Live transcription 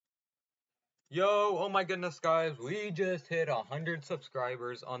Yo, oh my goodness, guys, we just hit 100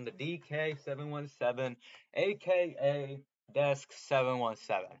 subscribers on the DK717, aka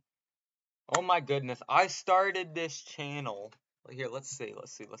Desk717. Oh my goodness, I started this channel. Here, let's see,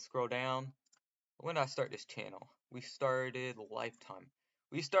 let's scroll down. When did I start this channel? We started Lifetime.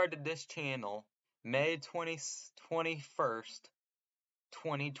 We started this channel May 21st,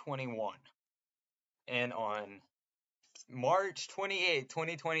 2021. And on March 28th,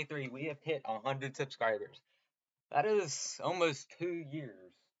 2023, we have hit 100 subscribers. That is almost 2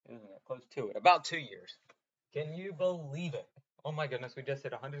 years, isn't it? Close to it. About 2 years. Can you believe it? Oh my goodness, we just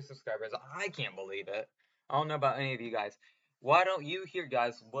hit 100 subscribers. I can't believe it. I don't know about any of you guys. Why don't you here,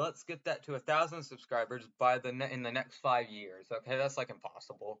 guys? Let's get that to 1,000 subscribers by in the next 5 years. Okay, that's like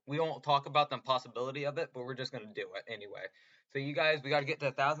impossible. We won't talk about the impossibility of it, but we're just gonna do it anyway. So you guys, we gotta get to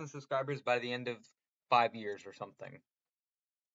 1,000 subscribers by the end of 5 years or something.